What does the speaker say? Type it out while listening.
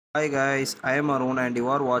Hi guys, I am Arun and you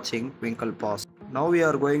are watching Winkle Pass. Now we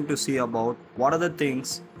are going to see about what are the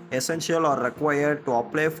things essential or required to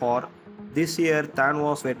apply for this year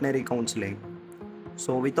Tanuvas Veterinary Counseling.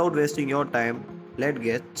 So without wasting your time, let's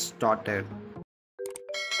get started.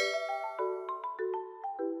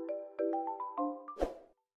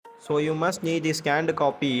 So you must need the scanned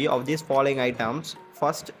copy of these following items.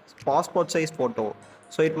 First, passport size photo.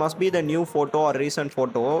 So it must be the new photo or recent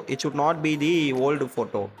photo. It should not be the old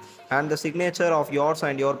photo. And the signature of yours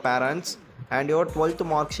and your parents. And your 12th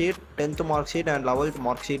mark sheet, 10th mark sheet and 11th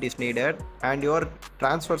mark sheet is needed. And your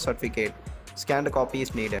transfer certificate. Scanned copy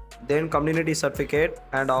is needed. Then community certificate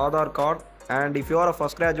and Aadhaar card. And if you are a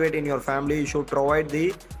first graduate in your family, you should provide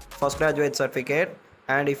the first graduate certificate,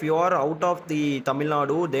 and if you are out of the Tamil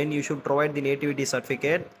Nadu, then you should provide the nativity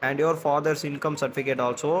certificate and your father's income certificate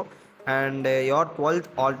also, and your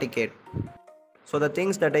 12th hall ticket. So the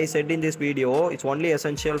things that I said in this video is only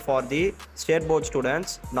essential for the state board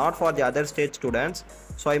students, not for the other state students.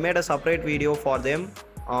 So I made a separate video for them,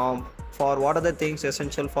 for what are the things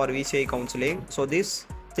essential for VCI counseling. So this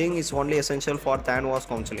thing is only essential for Tanuvas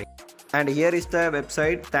counseling. And here is the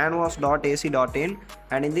website tanuvas.ac.in,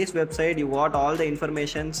 and in this website you got all the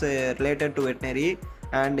informations related to veterinary.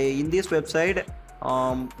 And in this website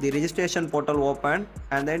the registration portal open,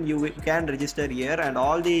 and then you can register here, and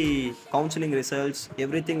all the counseling results,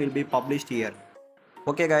 everything will be published here.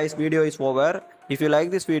 Okay guys, video is over. If you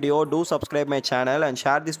like this video, do subscribe my channel and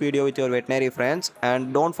share this video with your veterinary friends,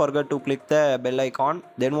 and don't forget to click the bell icon,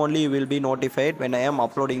 then only you will be notified when I am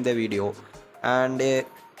uploading the video. And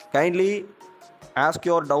kindly ask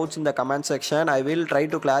your doubts in the comment section. I will try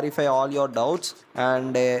to clarify all your doubts,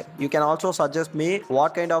 and you can also suggest me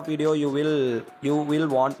what kind of video you will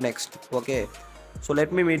want next. Okay, so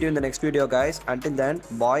let me meet you in the next video guys. Until then,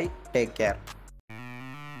 bye, take care.